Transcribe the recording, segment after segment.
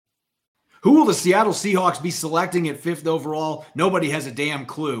Who will the Seattle Seahawks be selecting at 5th overall? Nobody has a damn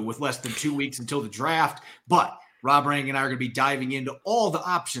clue with less than 2 weeks until the draft, but Rob Rang and I are going to be diving into all the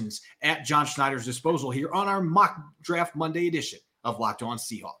options at John Schneider's disposal here on our Mock Draft Monday edition of Locked On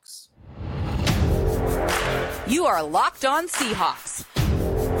Seahawks. You are Locked On Seahawks,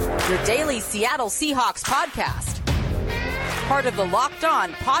 your daily Seattle Seahawks podcast. Part of the Locked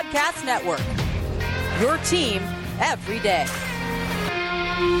On Podcast Network, your team every day.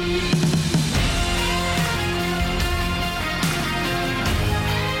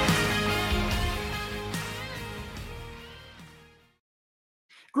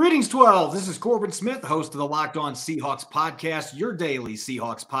 Greetings, 12. This is Corbin Smith, host of the Locked On Seahawks podcast, your daily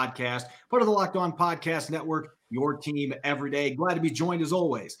Seahawks podcast, part of the Locked On Podcast Network, your team every day. Glad to be joined, as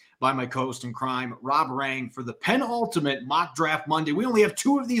always, by my co-host in crime, Rob Rang, for the penultimate Mock Draft Monday. We only have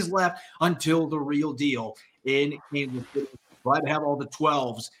 2 of these left until the real deal in Kansas City. Glad to have all the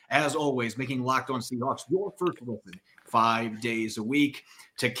 12s, as always, making Locked On Seahawks your first listen 5 days a week.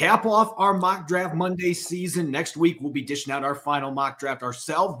 To cap off our Mock Draft Monday season, next week we'll be dishing out our final mock draft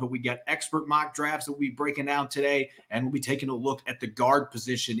ourselves, but we got expert mock drafts that we'll be breaking down today, and we'll be taking a look at the guard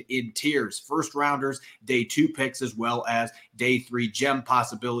position in tiers. First rounders, day 2 picks, as well as day 3 gem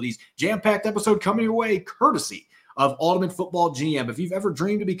possibilities. Jam-packed episode coming your way, courtesy of Ultimate Football GM. If you've ever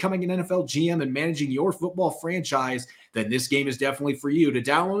dreamed of becoming an NFL GM and managing your football franchise, then this game is definitely for you. To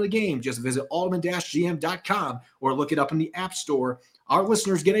download the game, just visit ultimate-gm.com or look it up in the App Store. Our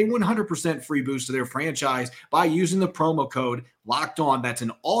listeners get a 100% free boost to their franchise by using the promo code LOCKEDON. That's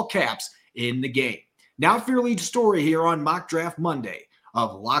in all caps in the game. Now for your lead story here on Mock Draft Monday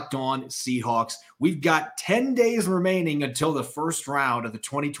of Locked On Seahawks. We've got 10 days remaining until the first round of the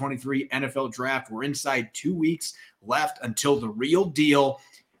 2023 NFL Draft. We're inside 2 weeks left until the real deal.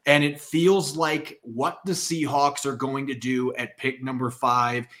 And it feels like what the Seahawks are going to do at pick number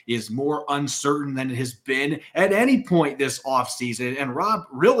 5 is more uncertain than it has been at any point this offseason. And Rob,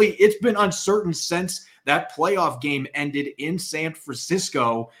 really, it's been uncertain since that playoff game ended in San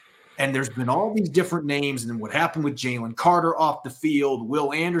Francisco. And there's been all these different names, and then what happened with Jalen Carter off the field,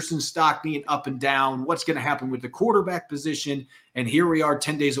 Will Anderson stock being up and down, what's going to happen with the quarterback position, and here we are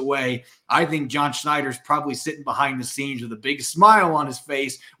 10 days away. I think John Schneider's probably sitting behind the scenes with a big smile on his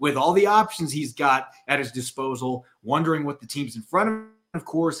face with all the options he's got at his disposal, wondering what the teams in front of him, of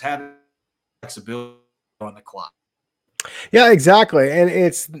course, have flexibility on the clock. Yeah, exactly. And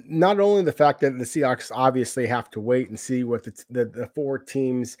it's not only the fact that the Seahawks obviously have to wait and see what the 4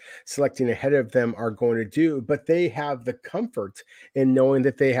 teams selecting ahead of them are going to do, but they have the comfort in knowing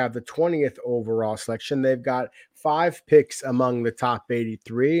that they have the 20th overall selection. They've got 5 picks among the top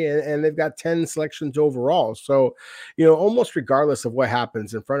 83, and they've got 10 selections overall. So, almost regardless of what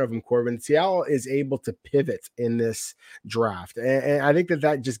happens in front of them, Corbin, Seattle is able to pivot in this draft. And I think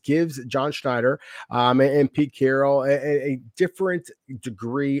that just gives John Schneider and Pete Carroll a different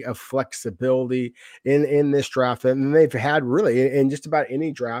degree of flexibility in this draft than they've had really in just about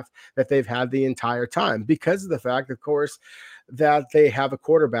any draft that they've had the entire time, because of the fact, of course, that they have a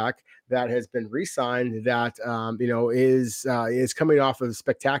quarterback that has been re-signed that is coming off of a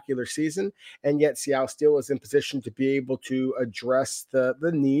spectacular season, and yet Seattle still is in position to be able to address the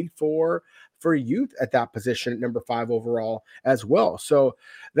need for youth at that position at number 5 overall as well. So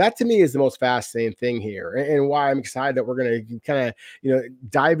that to me is the most fascinating thing here, and why I'm excited that we're going to kind of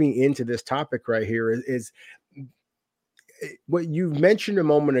diving into this topic right here is what you mentioned a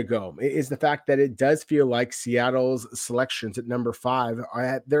moment ago is the fact that it does feel like Seattle's selections at number 5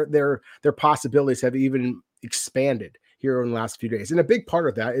 are their possibilities have even expanded here in the last few days. And a big part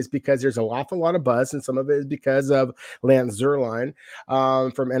of that is because there's an awful lot of buzz, and some of it is because of Lance Zierlein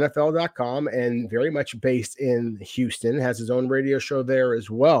from NFL.com, and very much based in Houston, has his own radio show there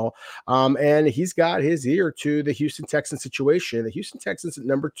as well. And he's got his ear to the Houston Texans situation. The Houston Texans at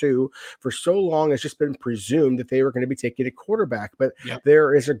number 2 for so long has just been presumed that they were going to be taking a quarterback, but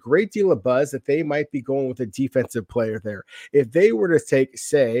there is a great deal of buzz that they might be going with a defensive player there. If they were to take,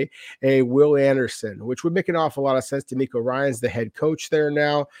 say, a Will Anderson, which would make an awful lot of sense to me. Ryan's the head coach there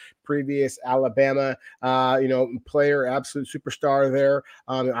now, previous Alabama, player, absolute superstar there.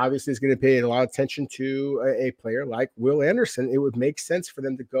 Obviously is going to pay a lot of attention to a player like Will Anderson. It would make sense for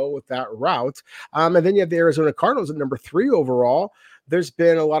them to go with that route. And then you have the Arizona Cardinals at number 3 overall. There's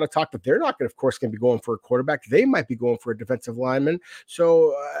been a lot of talk that they're not going to, of course, going to be going for a quarterback. They might be going for a defensive lineman.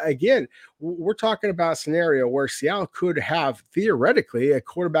 So again, we're talking about a scenario where Seattle could have theoretically a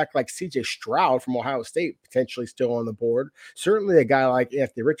quarterback like CJ Stroud from Ohio State potentially still on the board. Certainly a guy like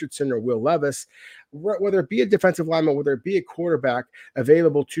Anthony Richardson or Will Levis. whether it be a defensive lineman, whether it be a quarterback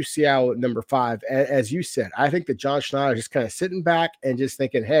available to Seattle at number 5. As you said, I think that John Schneider is just kind of sitting back and just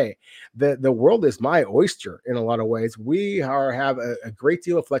thinking, hey, the world is my oyster in a lot of ways. We have a great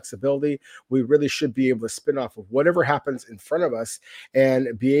deal of flexibility. We really should be able to spin off of whatever happens in front of us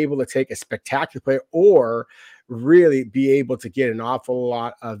and be able to take a spectacular play or really be able to get an awful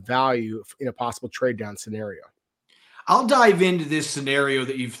lot of value in a possible trade down scenario. I'll dive into this scenario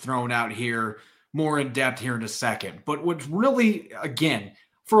that you've thrown out here more in depth here in a second. But what's really, again,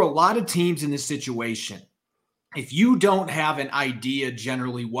 for a lot of teams in this situation, if you don't have an idea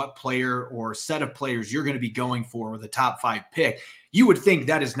generally what player or set of players you're going to be going for with a top 5 pick, you would think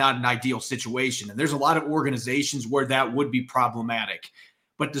that is not an ideal situation. And there's a lot of organizations where that would be problematic.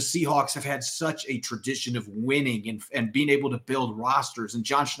 But the Seahawks have had such a tradition of winning and being able to build rosters. And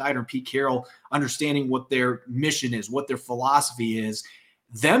John Schneider and Pete Carroll understanding what their mission is, what their philosophy is.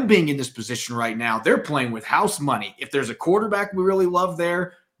 Them being in this position right now, they're playing with house money. If there's a quarterback we really love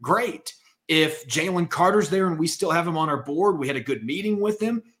there, great. If Jalen Carter's there and we still have him on our board, we had a good meeting with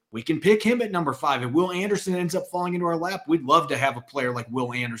him, we can pick him at number 5. And Will Anderson ends up falling into our lap. We'd love to have a player like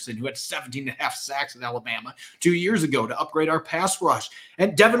Will Anderson, who had 17.5 sacks in Alabama 2 years ago, to upgrade our pass rush.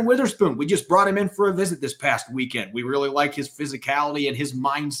 And Devin Witherspoon, we just brought him in for a visit this past weekend. We really like his physicality and his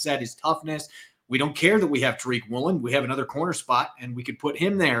mindset, his toughness. We don't care that we have Tariq Woolen. We have another corner spot, and we could put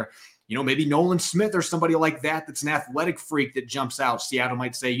him there. You know, maybe Nolan Smith or somebody like that that's an athletic freak that jumps out. Seattle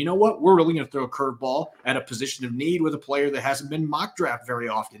might say, you know what, we're really going to throw a curveball at a position of need with a player that hasn't been mock draft very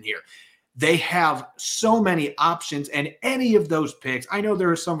often here. They have so many options, and any of those picks, I know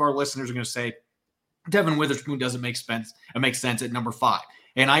there are some of our listeners are going to say, Devin Witherspoon doesn't make sense. It makes sense at number 5.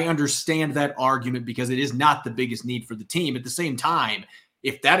 And I understand that argument because it is not the biggest need for the team. At the same time,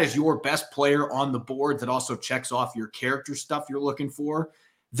 if that is your best player on the board that also checks off your character stuff you're looking for,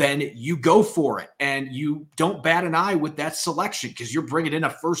 then you go for it. And you don't bat an eye with that selection because you're bringing in a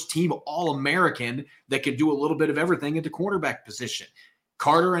first-team All-American that can do a little bit of everything at the cornerback position.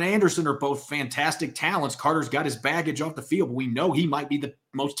 Carter and Anderson are both fantastic talents. Carter's got his baggage off the field, but we know he might be the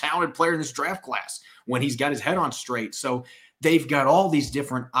most talented player in this draft class when he's got his head on straight. So they've got all these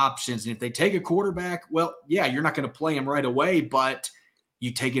different options. And if they take a quarterback, well, yeah, you're not going to play him right away, but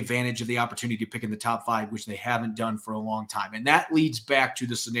you take advantage of the opportunity to pick in the top 5, which they haven't done for a long time. And that leads back to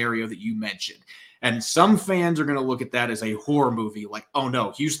the scenario that you mentioned. And some fans are going to look at that as a horror movie, like, oh no,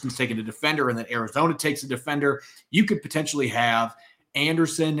 Houston's taking a defender and then Arizona takes a defender. You could potentially have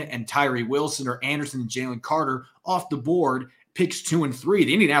Anderson and Tyree Wilson or Anderson and Jalen Carter off the board, picks 2 and 3.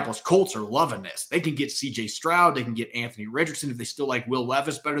 The Indianapolis Colts are loving this. They can get CJ Stroud. They can get Anthony Richardson. If they still like Will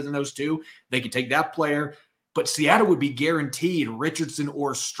Levis better than those two, they can take that player. But Seattle would be guaranteed Richardson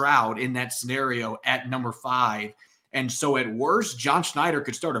or Stroud in that scenario at number 5. And so at worst, John Schneider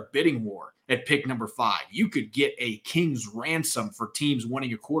could start a bidding war at pick number 5. You could get a king's ransom for teams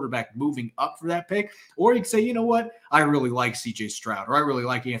wanting a quarterback moving up for that pick. Or you could say, you know what? I really like CJ Stroud or I really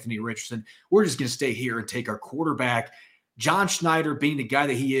like Anthony Richardson. We're just going to stay here and take our quarterback. John Schneider, being the guy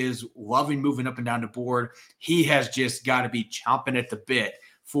that he is, loving moving up and down the board, he has just got to be chomping at the bit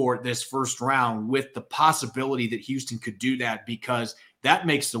for this first round with the possibility that Houston could do that because that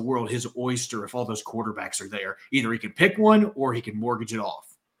makes the world his oyster if all those quarterbacks are there. Either he can pick one or he can mortgage it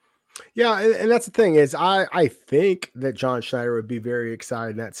off. Yeah, and that's the thing is I think that John Schneider would be very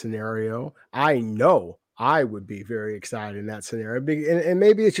excited in that scenario. I know I would be very excited in that scenario. And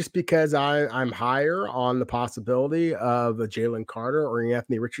maybe it's just because I'm higher on the possibility of a Jalen Carter or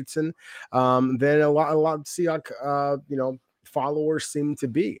Anthony Richardson than a lot of Seahawks, followers seem to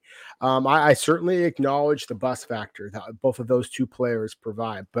be. I certainly acknowledge the bus factor that both of those two players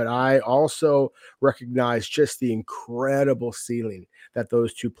provide, but I also recognize just the incredible ceiling that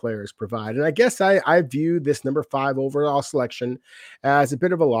those two players provide. And I guess I view this number 5 overall selection as a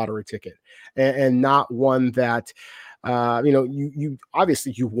bit of a lottery ticket and not one that you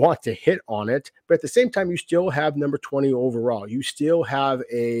obviously you want to hit on it, but at the same time, you still have number 20 overall. You still have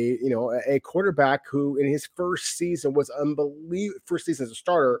a quarterback who in his first season was unbelievable. First season as a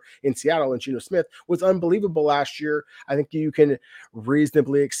starter in Seattle, and Geno Smith was unbelievable last year. I think you can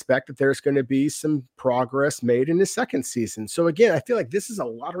reasonably expect that there's going to be some progress made in his second season. So again, I feel like this is a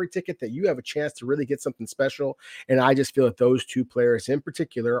lottery ticket that you have a chance to really get something special. And I just feel that those two players in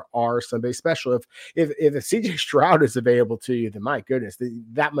particular are somebody special. If CJ Stroud is available to you, then my goodness,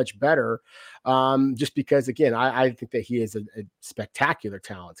 that much better. Just because, again, I think that he is a spectacular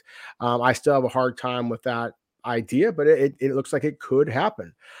talent. I still have a hard time with that idea, but it looks like it could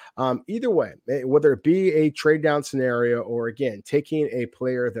happen. Either way, whether it be a trade down scenario or, again, taking a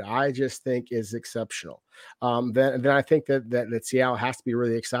player that I just think is exceptional. then I think that Seattle has to be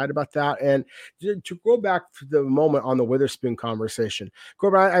really excited about that. And to go back to the moment on the Witherspoon conversation,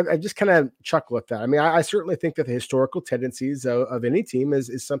 Corbin, I just kind of chuckle at that. I mean, I certainly think that the historical tendencies of any team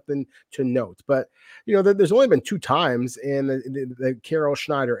is something to note. But, there's only been 2 times in the Carroll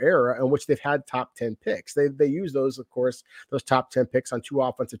Schneider era in which they've had top 10 picks. They use those, of course, those top 10 picks on 2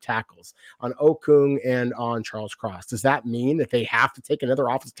 offensive tackles, on Okung and on Charles Cross. Does that mean that they have to take another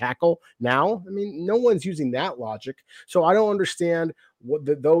offensive tackle now? I mean, no one's using that logic. So I don't understand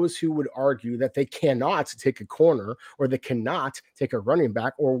those who would argue that they cannot take a corner or they cannot take a running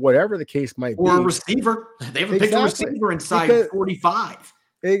back or whatever the case might be. Or a receiver. They haven't picked a receiver inside 45.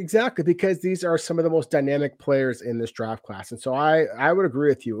 Exactly, because these are some of the most dynamic players in this draft class. And so I would agree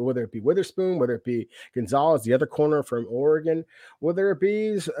with you, whether it be Witherspoon, whether it be Gonzalez, the other corner from Oregon, whether it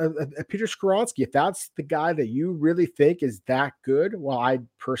be Peter Skoronski, if that's the guy that you really think is that good, well, I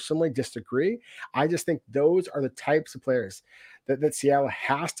personally disagree. I just think those are the types of players that Seattle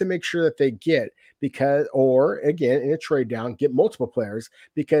has to make sure that they get or again, in a trade down, get multiple players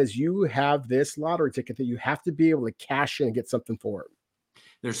because you have this lottery ticket that you have to be able to cash in and get something for it.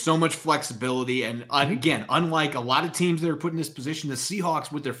 There's so much flexibility. And again, unlike a lot of teams that are put in this position, the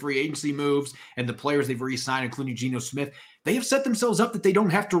Seahawks with their free agency moves and the players they've re-signed, including Geno Smith, they have set themselves up that they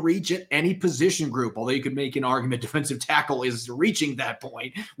don't have to reach at any position group. Although you could make an argument defensive tackle is reaching that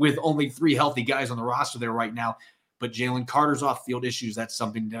point with only 3 healthy guys on the roster there right now. But Jalen Carter's off-field issues, that's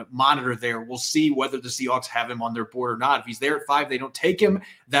something to monitor there. We'll see whether the Seahawks have him on their board or not. If he's there at 5, they don't take him.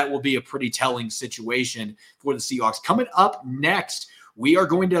 That will be a pretty telling situation for the Seahawks. Coming up next, we are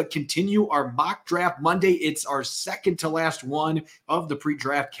going to continue our mock draft Monday. It's our second to last one of the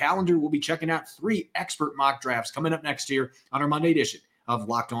pre-draft calendar. We'll be checking out 3 expert mock drafts coming up next year on our Monday edition of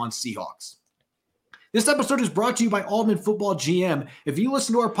Locked On Seahawks. This episode is brought to you by Ultimate Football GM. If you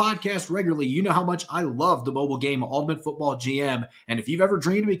listen to our podcast regularly, you know how much I love the mobile game Ultimate Football GM. And if you've ever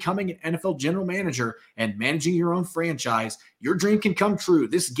dreamed of becoming an NFL general manager and managing your own franchise, your dream can come true.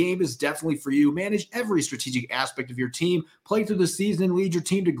 This game is definitely for you. Manage every strategic aspect of your team, play through the season, and lead your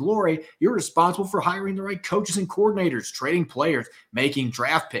team to glory. You're responsible for hiring the right coaches and coordinators, trading players, making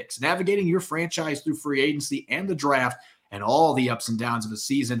draft picks, navigating your franchise through free agency and the draft, and all the ups and downs of the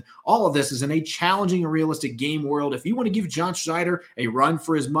season. All of this is in a challenging and realistic game world. If you want to give John Schneider a run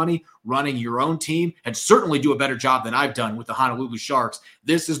for his money, running your own team, and certainly do a better job than I've done with the Honolulu Sharks,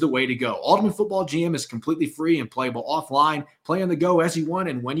 this is the way to go. Ultimate Football GM is completely free and playable offline. Play on the go as you want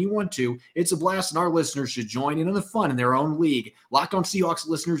and when you want to. It's a blast, and our listeners should join in on the fun in their own league. Locked On Seahawks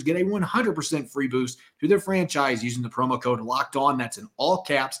listeners get a 100% free boost to their franchise using the promo code Locked On. That's in all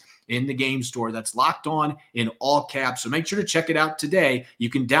caps in the game store. That's Locked On in all caps. So make sure to check it out today. You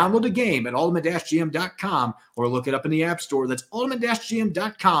can download the game at ultimate-gm.com or look it up in the App Store. That's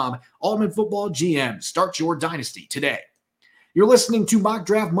ultimate-gm.com. Ultimate Football GM. Start your dynasty today. You're listening to Mock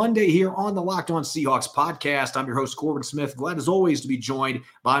Draft Monday here on the Locked On Seahawks podcast. I'm your host, Corbin Smith. Glad as always to be joined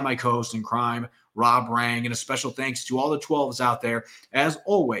by my co-host in crime, Rob Rang. And a special thanks to all the 12s out there, as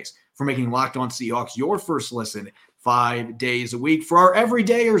always, for making Locked On Seahawks your first listen 5 days a week. For our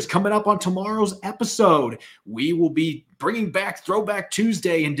everydayers, coming up on tomorrow's episode, we will be bringing back Throwback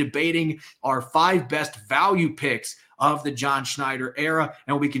Tuesday and debating our 5 best value picks of the John Schneider era.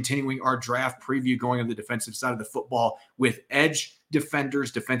 And we'll be continuing our draft preview going on the defensive side of the football with edge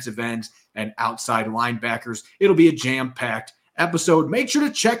defenders, defensive ends, and outside linebackers. It'll be a jam-packed episode. Make sure to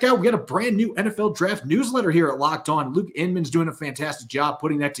check out, we got a brand new NFL draft newsletter here at Locked On. Luke Inman's doing a fantastic job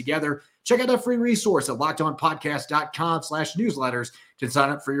putting that together. Check out that free resource at lockedonpodcast.com/newsletters to sign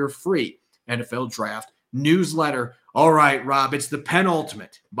up for your free NFL draft newsletter. All right, Rob, it's the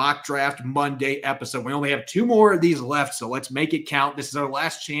penultimate mock draft Monday episode. We only have 2 more of these left, so let's make it count. This is our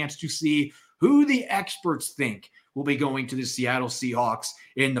last chance to see who the experts think will be going to the Seattle Seahawks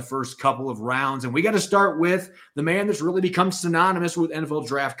in the first couple of rounds. And we got to start with the man that's really become synonymous with NFL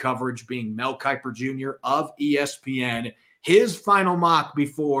draft coverage, being Mel Kiper Jr. of ESPN. His final mock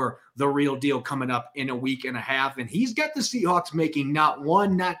before the real deal coming up in a week and a half. And he's got the Seahawks making not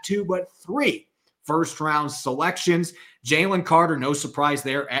 1, not 2, but 3 first-round selections. Jalen Carter, no surprise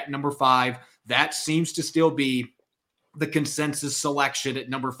there at number 5. That seems to still be the consensus selection at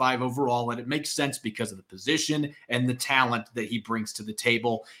number 5 overall, and it makes sense because of the position and the talent that he brings to the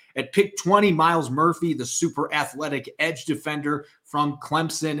table. At pick 20, Miles Murphy, the super athletic edge defender from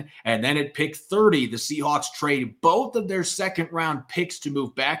Clemson. And then at pick 30, the Seahawks trade both of their second-round picks to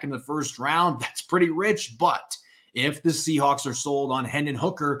move back in the first round. That's pretty rich, but if the Seahawks are sold on Hendon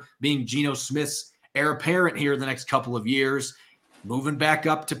Hooker being Geno Smith's heir apparent here in the next couple of years, Moving back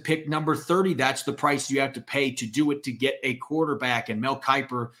up to pick number 30, that's the price you have to pay to do it to get a quarterback. And Mel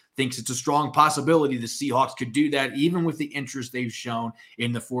Kiper thinks it's a strong possibility the Seahawks could do that, even with the interest they've shown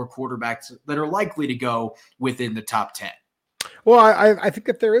in the 4 quarterbacks that are likely to go within the top 10. Well, I think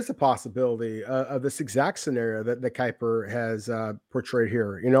that there is a possibility of this exact scenario that Kiper has portrayed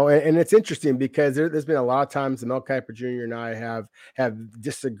here, and it's interesting because there's been a lot of times that Mel Kiper Jr. and I have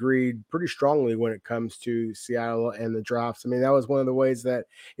disagreed pretty strongly when it comes to Seattle and the drafts. I mean, that was one of the ways that,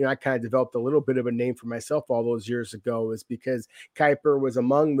 I kind of developed a little bit of a name for myself all those years ago, is because Kiper was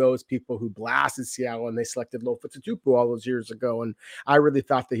among those people who blasted Seattle and they selected Lofa Tatupu all those years ago. And I really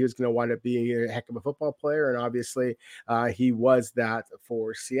thought that he was going to wind up being a heck of a football player. And obviously he was that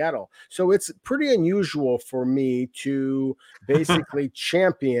for Seattle. So it's pretty unusual for me to basically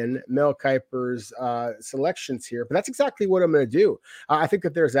champion Mel Kiper's selections here, but that's exactly what I'm going to do. I think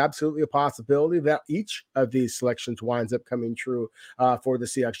that there's absolutely a possibility that each of these selections winds up coming true for the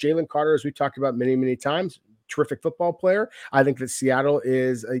Seahawks. Jalen Carter, as we talked about many, many times, terrific football player. I think that Seattle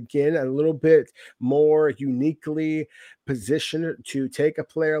is, again, a little bit more uniquely positioned to take a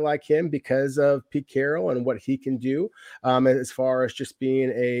player like him because of Pete Carroll and what he can do as far as just being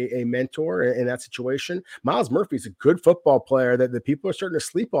a mentor in that situation. Miles Murphy's a good football player that the people are starting to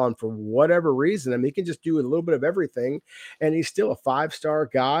sleep on for whatever reason. I mean, he can just do a little bit of everything, and he's still a 5-star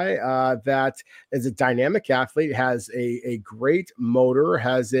guy that is a dynamic athlete, has a great motor,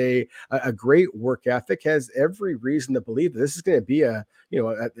 has a great work ethic, has every reason to believe that this is going to be an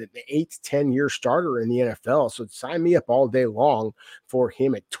 8-10 year starter in the NFL. So sign me up all day long for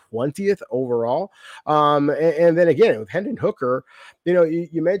him at 20th overall. And then again, with Hendon Hooker, you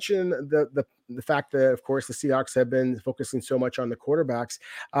mentioned the fact that, of course, the Seahawks have been focusing so much on the quarterbacks,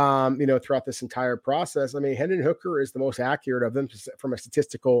 throughout this entire process. I mean, Hendon Hooker is the most accurate of them from a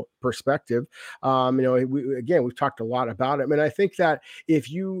statistical perspective. We've talked a lot about him. And I think that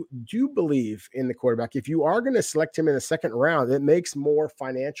if you do believe in the quarterback, if you are going to select him in the second round, it makes more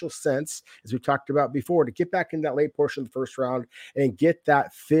financial sense, as we talked about before, to get back in that late portion of the first round and get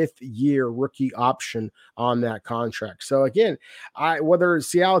that 5th-year rookie option on that contract. So again, whether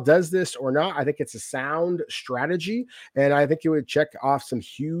Seattle does this or not, I think it's a sound strategy, and I think it would check off some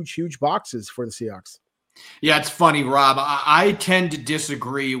huge, huge boxes for the Seahawks. Yeah, it's funny, Rob. I tend to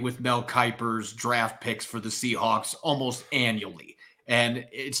disagree with Mel Kiper's draft picks for the Seahawks almost annually. And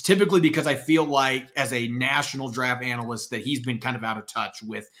it's typically because I feel like, as a national draft analyst, that he's been kind of out of touch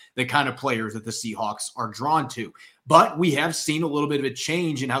with the kind of players that the Seahawks are drawn to. But we have seen a little bit of a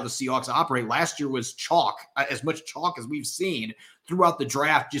change in how the Seahawks operate. Last year was chalk, as much chalk as we've seen throughout the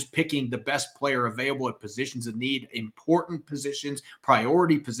draft, just picking the best player available at positions of need, important positions,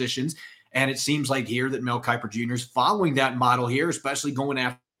 priority positions. And it seems like here that Mel Kiper Jr. is following that model here, especially going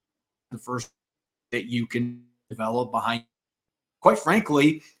after the first that you can develop behind. Quite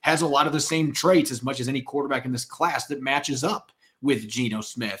frankly, has a lot of the same traits as much as any quarterback in this class that matches up with Geno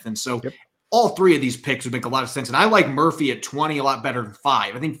Smith. And so all 3 of these picks would make a lot of sense. And I like Murphy at 20 a lot better than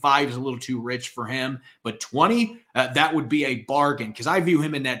 5. I think 5 is a little too rich for him, but 20, that would be a bargain, because I view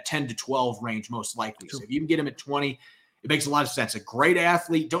him in that 10 to 12 range most likely. So if you can get him at 20, it makes a lot of sense. A great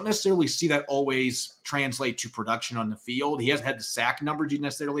athlete. Don't necessarily see that always translate to production on the field. He hasn't had the sack numbers you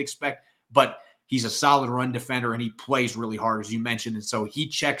necessarily expect, but he's a solid run defender, and he plays really hard, as you mentioned. And so he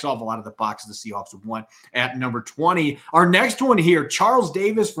checks off a lot of the boxes the Seahawks would want at number 20. Our next one here, Charles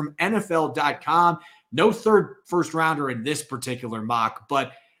Davis from NFL.com. No first rounder in this particular mock,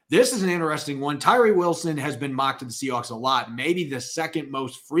 but this is an interesting one. Tyree Wilson has been mocked to the Seahawks a lot, maybe the second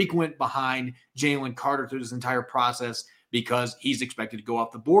most frequent behind Jalen Carter through this entire process, because he's expected to go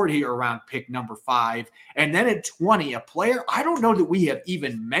off the board here around pick number 5. And then at 20, a player, I don't know that we have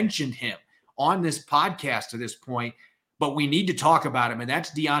even mentioned him on this podcast to this point, but we need to talk about him, and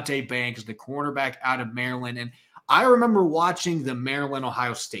that's Deonte Banks, the cornerback out of Maryland. And I remember watching the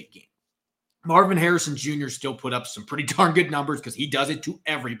Maryland-Ohio State game. Marvin Harrison Jr. still put up some pretty darn good numbers because he does it to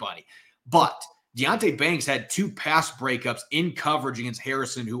everybody. But Deonte Banks had 2 pass breakups in coverage against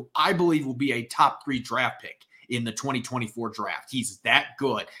Harrison, who I believe will be a top 3 draft pick in the 2024 draft. He's that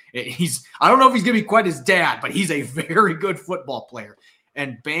good. I don't know if he's going to be quite his dad, but he's a very good football player.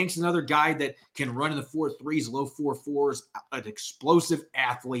 And Banks, another guy that can run in the 4.3s, low 4.4s, an explosive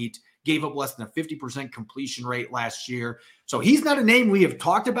athlete, gave up less than a 50% completion rate last year. So he's not a name we have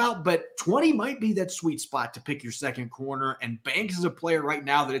talked about, but 20 might be that sweet spot to pick your second corner. And Banks is a player right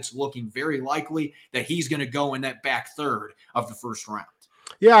now that it's looking very likely that he's going to go in that back third of the first round.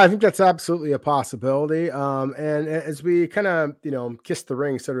 Yeah, I think that's absolutely a possibility. And as we kind of, kiss the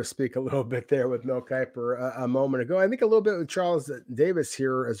ring, so to speak, a little bit there with Mel Kiper a moment ago, I think a little bit with Charles Davis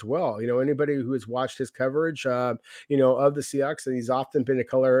here as well. Anybody who has watched his coverage, of the Seahawks, and he's often been a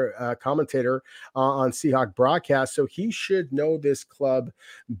color commentator on Seahawk broadcasts, so he should know this club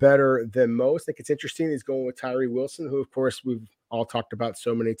better than most. I think it's interesting. He's going with Tyree Wilson, who, of course, we've all talked about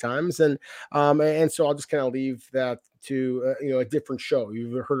so many times, and so I'll just kind of leave that to a different show.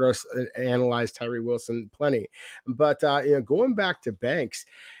 You've heard us analyze Tyree Wilson plenty, but going back to Banks,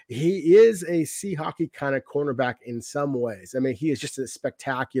 he is a sea hockey kind of cornerback in some ways. I mean, he is just a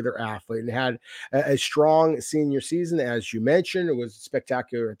spectacular athlete and had a strong senior season, as you mentioned. It was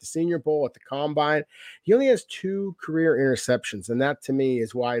spectacular at the Senior Bowl, at the Combine. He only has 2 career interceptions, and that to me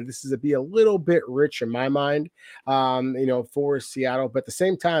is why this is a little bit rich in my mind, for Seattle. But at the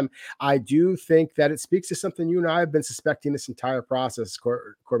same time, I do think that it speaks to something you and I have been suspecting this entire process,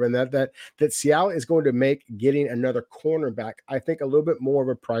 Corbin, that Seattle is going to make getting another cornerback, I think, a little bit more of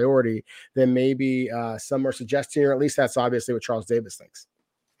a priority than maybe some are suggesting, or at least that's obviously what Charles Davis thinks.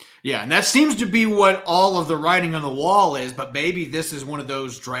 Yeah, and that seems to be what all of the writing on the wall is, but maybe this is one of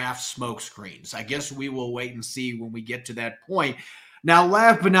those draft smoke screens. I guess we will wait and see when we get to that point. Now,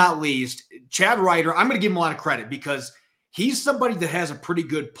 last but not least, Chad Ryder, I'm going to give him a lot of credit because he's somebody that has a pretty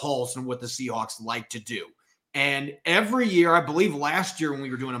good pulse on what the Seahawks like to do. And every year, I believe last year when we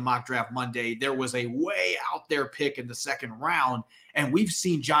were doing a mock draft Monday, there was a way out there pick in the second round. And we've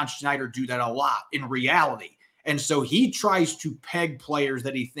seen John Schneider do that a lot in reality. And so he tries to peg players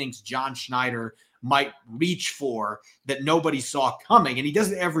that he thinks John Schneider might reach for that nobody saw coming. And he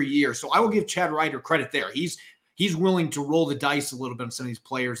does it every year. So I will give Chad Ryder credit there. He's willing to roll the dice a little bit on some of these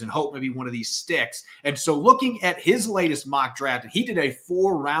players and hope maybe one of these sticks. And so looking at his latest mock draft, he did a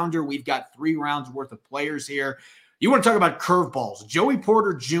 4-rounder. We've got 3 rounds worth of players here. You want to talk about curveballs. Joey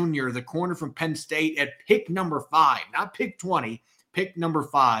Porter Jr., the corner from Penn State, at pick number 5, not pick 20, pick number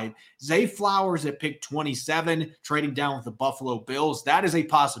 5. Zay Flowers at pick 27, trading down with the Buffalo Bills. That is a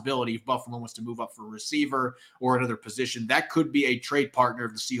possibility if Buffalo wants to move up for a receiver or another position. That could be a trade partner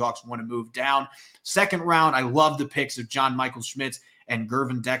if the Seahawks want to move down. Second round, I love the picks of John Michael Schmitz and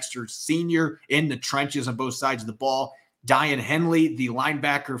Gervin Dexter Sr. in the trenches on both sides of the ball. Dian Henley, the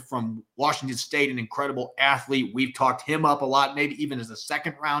linebacker from Washington State, an incredible athlete. We've talked him up a lot, maybe even as a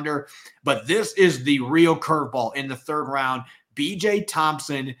second rounder. But this is the real curveball in the third round. B.J.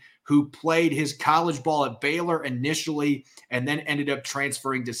 Thompson, who played his college ball at Baylor initially and then ended up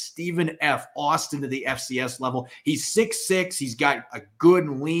transferring to Stephen F. Austin to the FCS level. He's 6'6". He's got a good,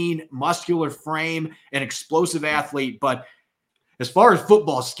 lean, muscular frame, an explosive athlete. But as far as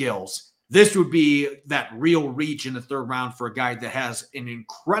football skills, this would be that real reach in the third round for a guy that has an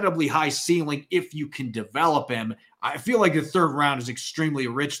incredibly high ceiling if you can develop him. I feel like the third round is extremely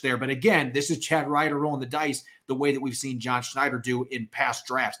rich there. But again, this is Chad Ryder rolling the dice the way that we've seen John Schneider do in past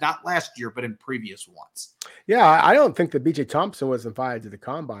drafts, not last year, but in previous ones. Yeah, I don't think that B.J. Thompson was invited to the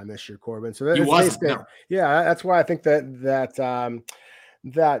Combine this year, Corbin. So He wasn't. No. Yeah, that's why I think that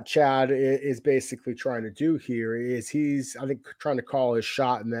Chad is basically trying to do here is he's, I think, trying to call his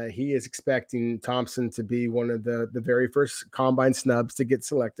shot, and that he is expecting Thompson to be one of the very first Combine snubs to get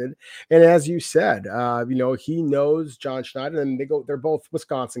selected. And as you said, he knows John Schneider, and they're both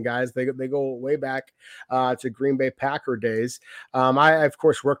Wisconsin guys. They go way back to Green Bay Packer days. I of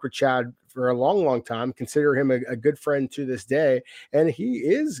course worked with Chad for a long, long time, consider him a good friend to this day. And he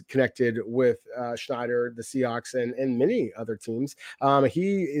is connected with Schneider, the Seahawks, and many other teams.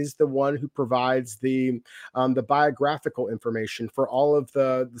 He is the one who provides the biographical information for all of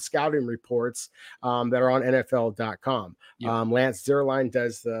the scouting reports that are on NFL.com. Yep. Lance Zierlein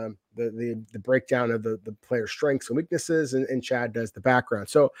does the breakdown of the player strengths and weaknesses, and Chad does the background.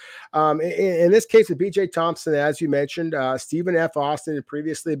 So in this case with B.J. Thompson, as you mentioned, Stephen F. Austin had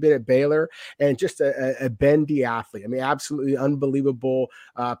previously been at Baylor, and just a bendy athlete. I mean, absolutely unbelievable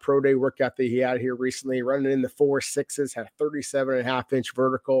pro day work ethic he had here recently, running in the 4.6s, had a 37.5-inch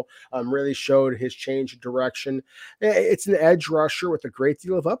vertical, really showed his change of direction. It's an edge rusher with a great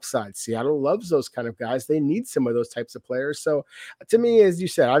deal of upside. Seattle loves those kind of guys. They need some of those types of players. So to me, as you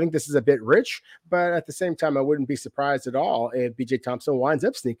said, I think this is a bit rich, but at the same time, I wouldn't be surprised at all if B.J. Thompson winds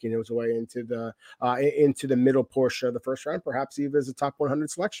up sneaking his way into the middle portion of the first round, perhaps even as a top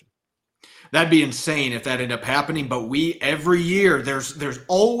 100 selection. That'd be insane if that ended up happening. But every year there's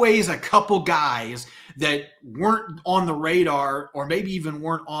always a couple guys that weren't on the radar, or maybe even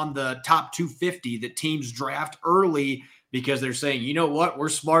weren't on the top 250 that teams draft early because they're saying, you know what, we're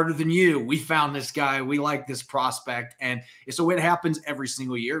smarter than you. We found this guy. We like this prospect. And so it happens every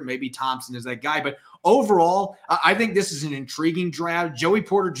single year. Maybe Thompson is that guy. But overall, I think this is an intriguing draft. Joey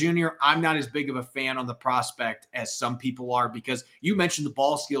Porter Jr., I'm not as big of a fan on the prospect as some people are, because you mentioned the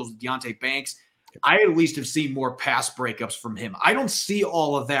ball skills with Deonte Banks. I at least have seen more pass breakups from him. I don't see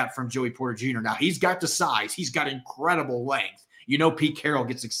all of that from Joey Porter Jr. Now, he's got the size. He's got incredible length. You know, Pete Carroll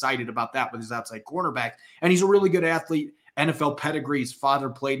gets excited about that with his outside cornerback, and he's a really good athlete. NFL pedigree. His father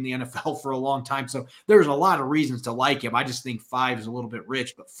played in the NFL for a long time. So there's a lot of reasons to like him. I just think 5 is a little bit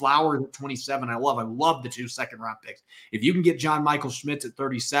rich, but Flowers at 27, I love the 2 second-round picks. If you can get John Michael Schmitz at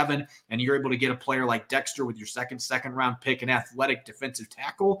 37 and you're able to get a player like Dexter with your second-round pick, an athletic defensive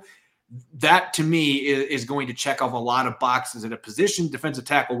tackle, that to me is going to check off a lot of boxes at a position, defensive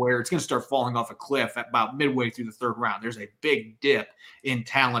tackle, where it's going to start falling off a cliff at about midway through the 3rd round. There's a big dip in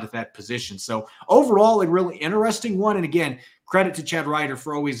talent at that position. So overall, a really interesting one. And again, credit to Chad Ryder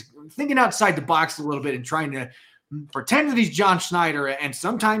for always thinking outside the box a little bit and trying to pretend that he's John Schneider. And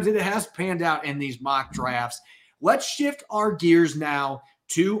sometimes it has panned out in these mock drafts. Let's shift our gears now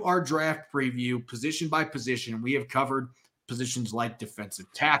to our draft preview, position by position. We have covered positions like defensive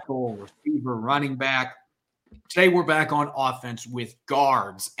tackle, receiver, running back. Today, we're back on offense with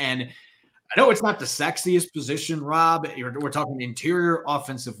guards. And I know it's not the sexiest position, Rob. We're talking interior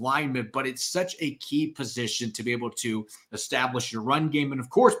offensive lineman, but it's such a key position to be able to establish your run game. And, of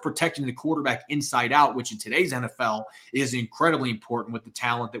course, protecting the quarterback inside out, which in today's NFL is incredibly important with the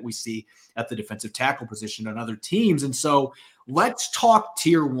talent that we see at the defensive tackle position on other teams. And so let's talk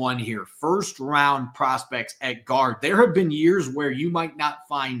tier 1 here, 1st-round prospects at guard. There have been years where you might not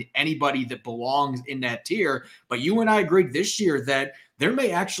find anybody that belongs in that tier, but you and I agreed this year that there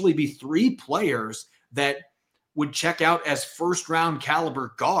may actually be 3 players that would check out as 1st-round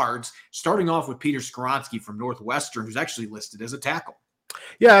caliber guards, starting off with Peter Skoronski from Northwestern, who's actually listed as a tackle.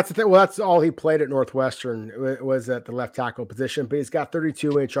 Yeah, that's the thing. Well, that's all he played at Northwestern was at the left tackle position, but he's got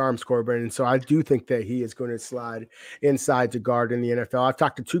 32-inch arms, Corbin, and so I do think that he is going to slide inside to guard in the NFL. I've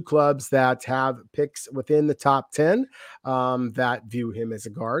talked to 2 clubs that have picks within the top 10 that view him as a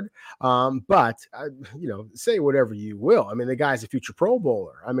guard, but say whatever you will. I mean, the guy's a future Pro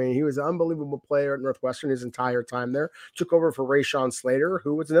Bowler. I mean, he was an unbelievable player at Northwestern his entire time there. Took over for Rashawn Slater,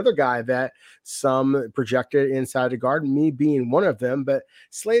 who was another guy that some projected inside to guard, me being one of them, but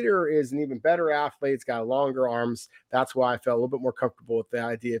Slater is an even better athlete. He's got longer arms. That's why I felt a little bit more comfortable with the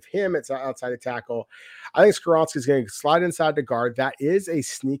idea of him. It's outside the tackle. I think Skoronski is going to slide inside the guard. That is a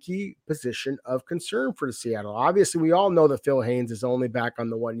sneaky position of concern for the Seattle. Obviously, we all know that Phil Haynes is only back on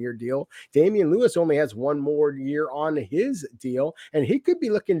the 1-year deal. Damian Lewis only has 1 more year on his deal, and he could be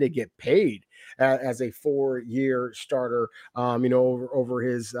looking to get paid as a 4-year starter, over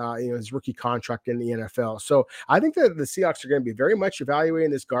his his rookie contract in the NFL. So I think that the Seahawks are going to be very much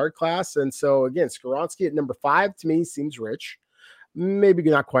evaluating this guard class. And so again, Skoronski at number 5 to me seems rich. Maybe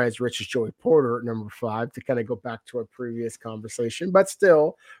not quite as rich as Joey Porter at number 5, to kind of go back to our previous conversation, but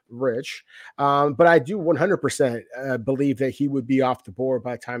still rich. But I do 100% believe that he would be off the board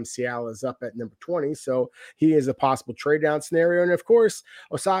by the time Seattle is up at number 20. So he is a possible trade down scenario. And of course,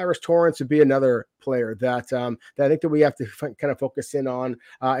 Osiris Torrance would be another player that I think that we have to kind of focus in on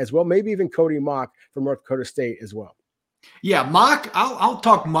as well. Maybe even Cody Mock from North Dakota State as well. Yeah, Mock. I'll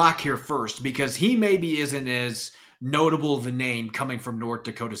talk Mock here first, because he maybe isn't as notable the name coming from North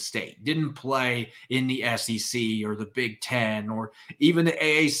Dakota State. Didn't play in the SEC or the Big Ten or even the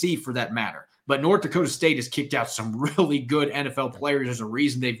AAC for that matter. But North Dakota State has kicked out some really good NFL players. There's a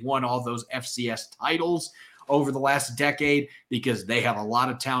reason they've won all those FCS titles over the last decade, because they have a lot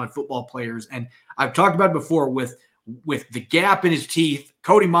of talented football players. And I've talked about it before with the gap in his teeth.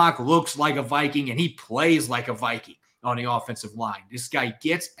 Cody Mock looks like a Viking, and he plays like a Viking on the offensive line. This guy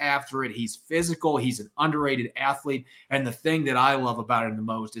gets after it. He's physical. He's an underrated athlete. And the thing that I love about him the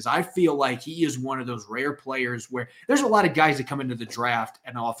most is I feel like he is one of those rare players where there's a lot of guys that come into the draft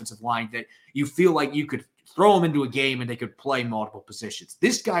and the offensive line that you feel like you could throw them into a game and they could play multiple positions.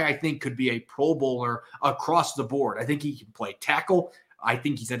 This guy, I think, could be a Pro Bowler across the board. I think he can play tackle. I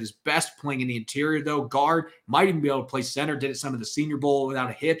think he's at his best playing in the interior, though. Guard, might even be able to play center. Did it some of the Senior Bowl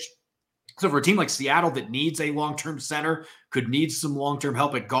without a hitch. So for a team like Seattle that needs a long-term center, could need some long-term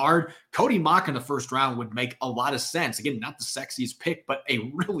help at guard, Cody Mock in the 1st round would make a lot of sense. Again, not the sexiest pick, but a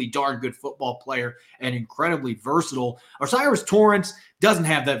really darn good football player and incredibly versatile. Osiris Torrance doesn't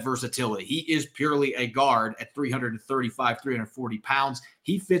have that versatility. He is purely a guard at 335, 340 pounds.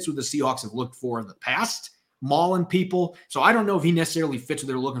 He fits what the Seahawks have looked for in the past, mauling people. So I don't know if he necessarily fits what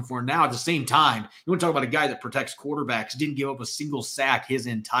they're looking for now. At the same time, you want to talk about a guy that protects quarterbacks, didn't give up a single sack his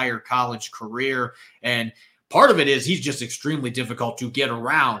entire college career, and Part of it is he's just extremely difficult to get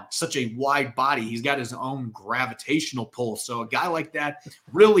around. Such a wide body. He's got his own gravitational pull. So a guy like that,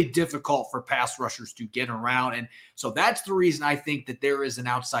 really difficult for pass rushers to get around. And so that's the reason I think that there is an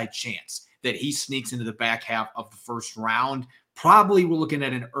outside chance that he sneaks into the back half of the first round. Probably we're looking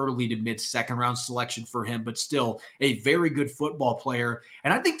at an early to mid second round selection for him, but still a very good football player.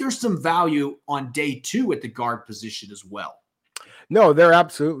 And I think there's some value on day 2 at the guard position as well. No, there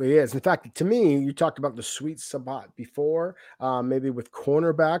absolutely is. In fact, to me, you talked about the sweet spot before, maybe with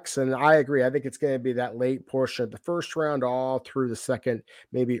cornerbacks, and I agree. I think it's going to be that late portion of the first round, all through the second,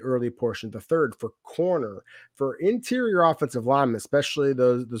 maybe early portion of the third for corner. For interior offensive linemen, especially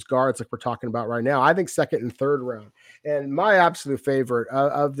those guards like we're talking about right now, I think second and third round. And my absolute favorite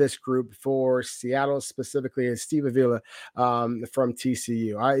of this group for Seattle specifically is Steve Avila from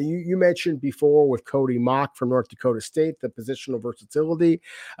TCU. You mentioned before with Cody Mock from North Dakota State, the positional versatility.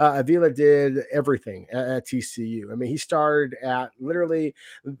 Avila did everything at TCU. I mean, he started at literally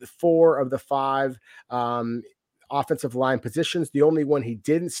 4 of the 5 offensive line positions. The only one he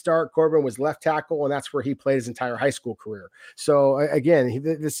didn't start, Corbin, was left tackle, and that's where he played his entire high school career. So again,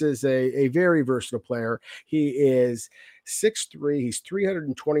 this is a very versatile player. He is 6'3", he's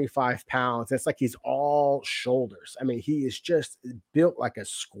 325 pounds. It's like he's all shoulders. I mean, he is just built like a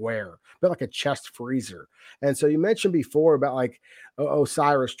square, built like a chest freezer. And so you mentioned before about like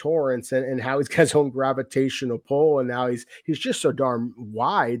Osiris Torrance and how he's got his own gravitational pull, and now he's just so darn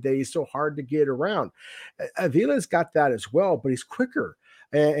wide that he's so hard to get around. Avila's got that as well, but he's quicker.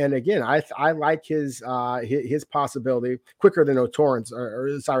 And again, I like his possibility quicker than Torrance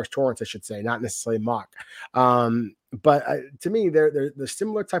or Cyrus Torrance, I should say, not necessarily Mock. But to me, they're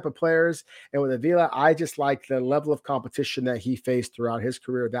similar type of players. And with Avila, I just like the level of competition that he faced throughout his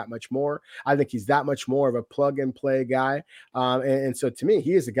career that much more. I think he's that much more of a plug and play guy. And so to me,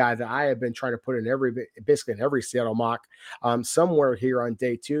 he is a guy that I have been trying to put in basically in every Seattle mock somewhere here on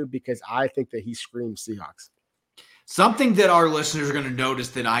day 2, because I think that he screams Seahawks. Something that our listeners are going to notice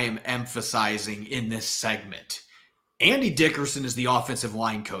that I am emphasizing in this segment. Andy Dickerson is the offensive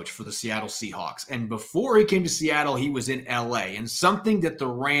line coach for the Seattle Seahawks. And before he came to Seattle, he was in LA. And something that the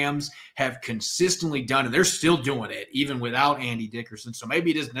Rams have consistently done, and they're still doing it, even without Andy Dickerson. So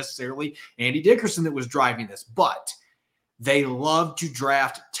maybe it isn't necessarily Andy Dickerson that was driving this, but they love to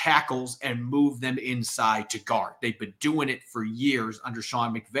draft tackles and move them inside to guard. They've been doing it for years under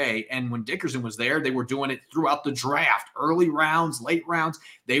Sean McVay. And when Dickerson was there, they were doing it throughout the draft, early rounds, late rounds.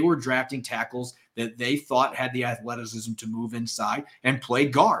 They were drafting tackles that they thought had the athleticism to move inside and play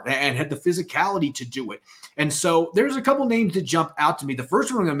guard and had the physicality to do it. And so there's a couple names that jump out to me. The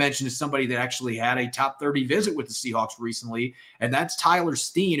first one I'm going to mention is somebody that actually had a top 30 visit with the Seahawks recently, and that's Tyler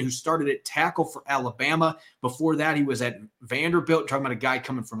Steen, who started at tackle for Alabama. Before that, he was at Vanderbilt, talking about a guy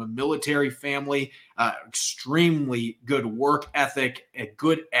coming from a military family, extremely good work ethic, a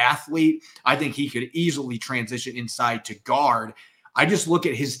good athlete. I think he could easily transition inside to guard. I just look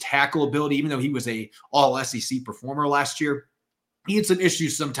at his tackle ability, even though he was a all-SEC performer last year, he had some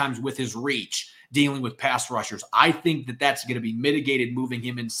issues sometimes with his reach, dealing with pass rushers. I think that that's going to be mitigated moving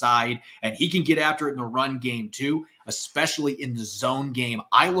him inside, and he can get after it in the run game too, especially in the zone game.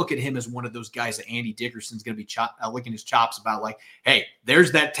 I look at him as one of those guys that Andy Dickerson's going to be licking his chops about, like, hey,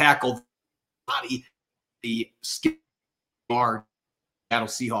 there's that tackle body, the skill guard, Seattle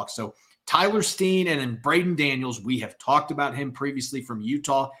Seahawks. So Tyler Steen and then Braden Daniels, we have talked about him previously from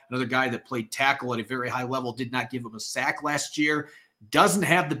Utah, another guy that played tackle at a very high level, did not give him a sack last year, doesn't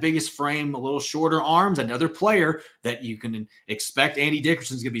have the biggest frame, a little shorter arms, another player that you can expect Andy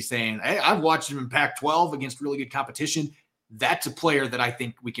Dickerson's going to be saying, hey, I've watched him in Pac-12 against really good competition. That's a player that I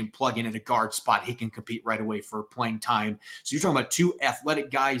think we can plug in at a guard spot. He can compete right away for playing time. So you're talking about 2 athletic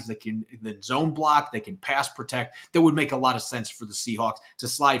guys that can zone block, they can pass protect. That would make a lot of sense for the Seahawks to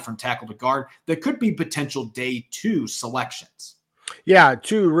slide from tackle to guard. There could be potential day 2 selections. Yeah,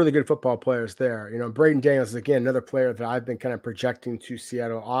 2 really good football players there. You know, Braden Daniels is, again, another player that I've been kind of projecting to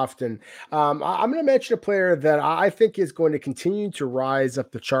Seattle often. I'm going to mention a player that I think is going to continue to rise up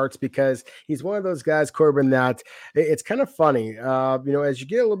the charts, because he's one of those guys, Corbin, that it's kind of funny. You know, as you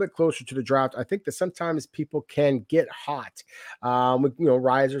get a little bit closer to the draft, I think that sometimes people can get hot with, you know,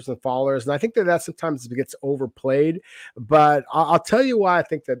 risers and fallers. And I think that sometimes gets overplayed. But I'll tell you why I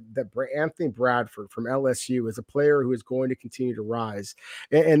think that Anthony Bradford from LSU is a player who is going to continue to rise.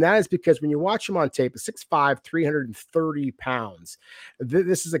 And that is because when you watch him on tape, 6'5", 330 pounds,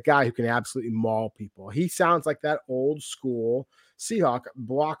 this is a guy who can absolutely maul people. He sounds like that old school Seahawk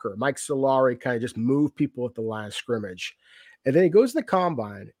blocker. Mike Solari kind of just move people at the line of scrimmage. And then he goes to the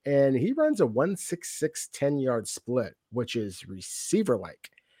combine and he runs a 1.66 10-yard split, which is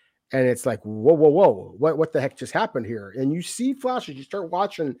receiver-like. And it's like, whoa, what the heck just happened here? And you see flashes. You start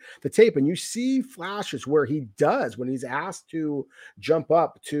watching the tape, and you see flashes where he does, when he's asked to jump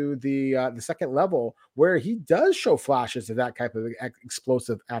up to the second level, where he does show flashes of that type of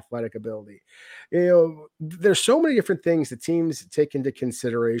explosive athletic ability. There's so many different things that teams take into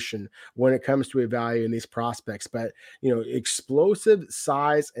consideration when it comes to evaluating these prospects, but explosive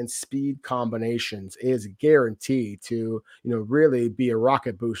size and speed combinations is guaranteed to really be a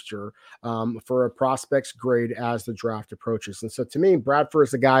rocket booster for a prospect's grade as the draft approaches. And so to me, Bradford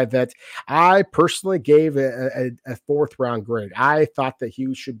is a guy that I personally gave a fourth round grade. I thought that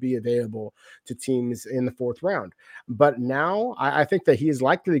he should be available to teams in the fourth round. But now I think that he is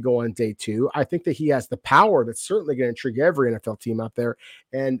likely to go on day 2. I think that he has the power that's certainly going to intrigue every NFL team out there,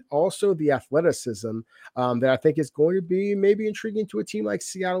 and also the athleticism that I think is going to be maybe intriguing to a team like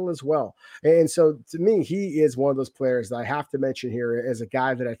Seattle as well. And so to me, he is one of those players that I have to mention here as a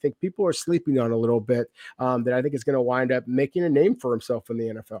guy that I think people are sleeping on a little bit, that I think is going to wind up making a name for himself in the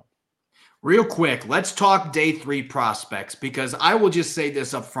NFL. Real quick, let's talk day 3 prospects, because I will just say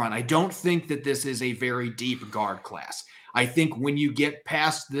this up front. I don't think that this is a very deep guard class. I think when you get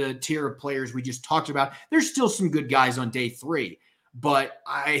past the tier of players we just talked about, there's still some good guys on day 3, but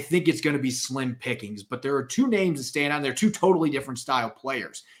I think it's going to be slim pickings. But there are 2 names that stand out. They're 2 totally different style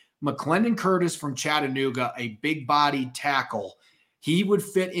players. McClendon Curtis from Chattanooga, a big-bodied tackle. He would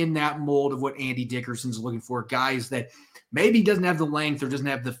fit in that mold of what Andy Dickerson's looking for, guys that maybe doesn't have the length or doesn't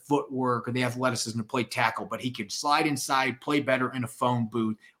have the footwork or the athleticism to play tackle, but he could slide inside, play better in a phone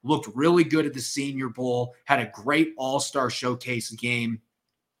booth, looked really good at the Senior Bowl, had a great all-star showcase game.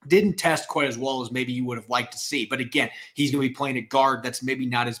 Didn't test quite as well as maybe you would have liked to see. But again, he's going to be playing at guard. That's maybe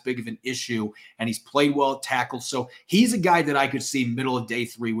not as big of an issue. And he's played well at tackle. So he's a guy that I could see middle of day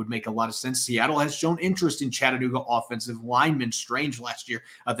 3 would make a lot of sense. Seattle has shown interest in Chattanooga offensive lineman Strange last year.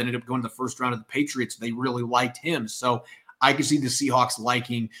 That ended up going to the first round of the Patriots. They really liked him. So I could see the Seahawks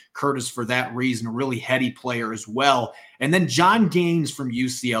liking Curtis for that reason, a really heady player as well. And then John Gaines from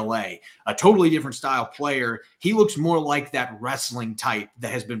UCLA, a totally different style player. He looks more like that wrestling type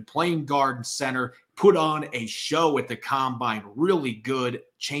that has been playing guard and center, put on a show at the combine, really good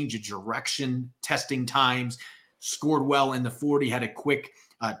change of direction, testing times, scored well in the 40, had a quick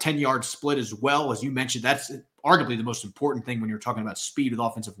 10-yard split as well. As you mentioned, that's arguably the most important thing when you're talking about speed with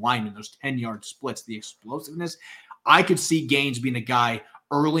offensive linemen, those 10-yard splits, the explosiveness. I could see Gaines being a guy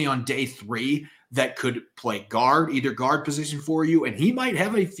early on day 3 that could play guard, either guard position for you, and he might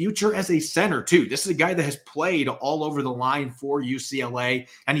have a future as a center too. This is a guy that has played all over the line for UCLA,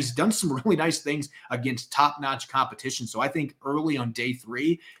 and he's done some really nice things against top-notch competition. So I think early on day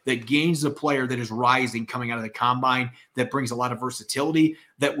 3 that Gaines is a player that is rising coming out of the combine that brings a lot of versatility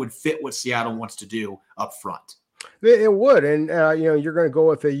that would fit what Seattle wants to do up front. It would, and you're going to go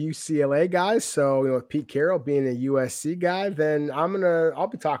with a UCLA guy. So with Pete Carroll being a USC guy, then I'll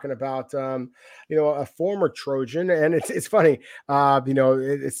be talking about a former Trojan, and it's funny.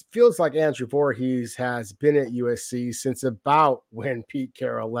 It feels like Andrew Voorhees has been at USC since about when Pete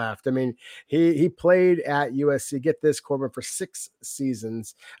Carroll left. I mean, he played at USC. Get this, Corbin, for 6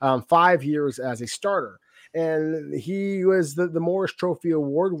 seasons, 5 years as a starter. And he was the Morris Trophy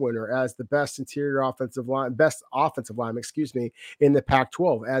Award winner as the best offensive lineman, in the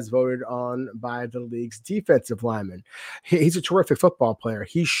Pac-12, as voted on by the league's defensive lineman. He's a terrific football player.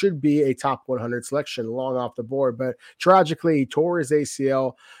 He should be a top 100 selection long off the board, but tragically he tore his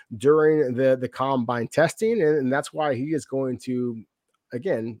ACL during the combine testing, and that's why he is going to,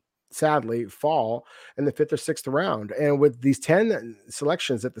 again, sadly fall in the 5th or 6th round. And with these 10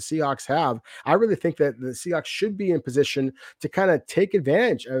 selections that the Seahawks have, I really think that the Seahawks should be in position to kind of take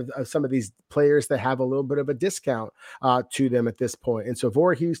advantage of some of these players that have a little bit of a discount to them at this point. And so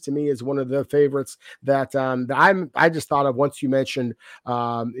Voorhees to me is one of the favorites that I just thought of once you mentioned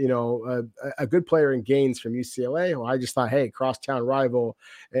a good player in Gaines from UCLA. Well, I just thought, hey, crosstown rival,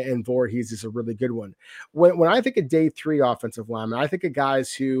 and Voorhees is a really good one. When I think of day 3 offensive linemen, I think of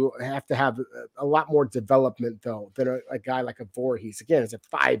guys who have to have a lot more development though than a guy like a Voorhees. Again, as a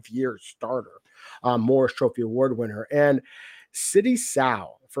 5-year starter, Morris Trophy Award winner, and City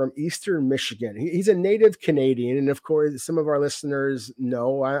Sal from Eastern Michigan. He's a native Canadian, and of course, some of our listeners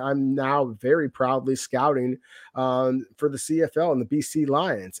know I'm now very proudly scouting for the CFL and the BC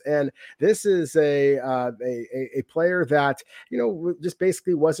Lions. And this is a player that just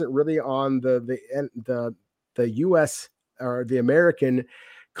basically wasn't really on the U.S. or the American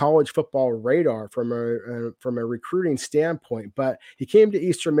college football radar from a recruiting standpoint. But he came to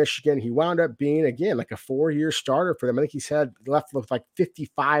Eastern Michigan. He wound up being, again, like a 4-year starter for them. I think he's had left with like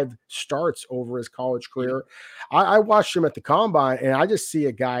 55 starts over his college career. I watched him at the combine, and I just see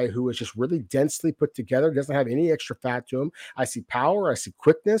a guy who is just really densely put together, doesn't have any extra fat to him. I see power, I see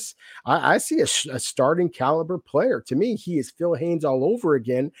quickness. I see a starting caliber player. To me, he is Phil Haynes all over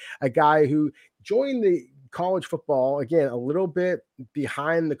again, a guy who joined the college football again a little bit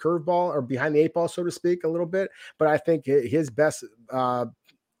behind the curveball, or behind the 8 ball, so to speak, a little bit. But I think his best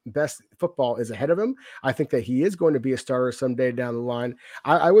football is ahead of him. I think that he is going to be a starter someday down the line.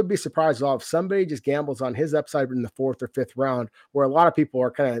 I would be surprised if somebody just gambles on his upside in the 4th or 5th round, where a lot of people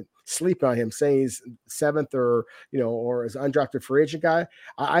are kind of sleeping on him, saying he's 7th or as an undrafted free agent guy.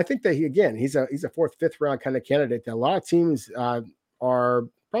 I think that he's a 4th, 5th round kind of candidate that a lot of teams are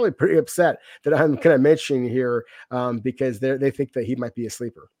probably pretty upset that I'm kind of mentioning here, because they think that he might be a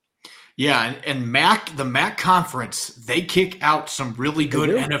sleeper. Yeah, and the MAC conference, they kick out some really good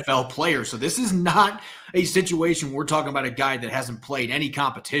NFL players. So this is not a situation where we're talking about a guy that hasn't played any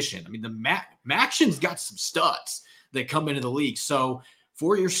competition. I mean, the MACtion's got some studs that come into the league. So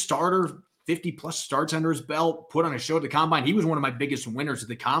 4-year starter, 50-plus starts under his belt, put on a show at the combine. He was one of my biggest winners at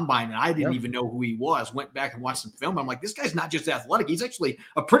the combine, and I didn't even know who he was. Went back and watched some film. I'm like, this guy's not just athletic. He's actually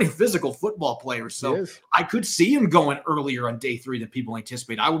a pretty physical football player. So I could see him going earlier on day 3 than people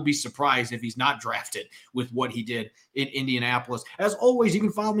anticipate. I would be surprised if he's not drafted with what he did in Indianapolis. As always, you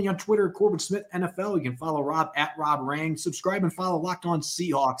can follow me on Twitter, Corbin Smith NFL. You can follow Rob at Rob Rang. Subscribe and follow Locked On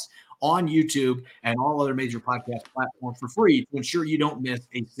Seahawks on YouTube and all other major podcast platforms for free to ensure you don't miss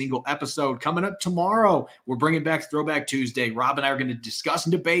a single episode. Coming up tomorrow, we're bringing back Throwback Tuesday. Rob and I are going to discuss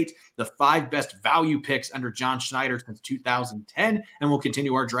and debate the 5 best value picks under John Schneider since 2010, and we'll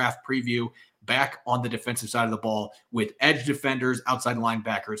continue our draft preview back on the defensive side of the ball with edge defenders, outside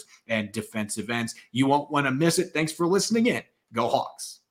linebackers, and defensive ends. You won't want to miss it. Thanks for listening in. Go Hawks.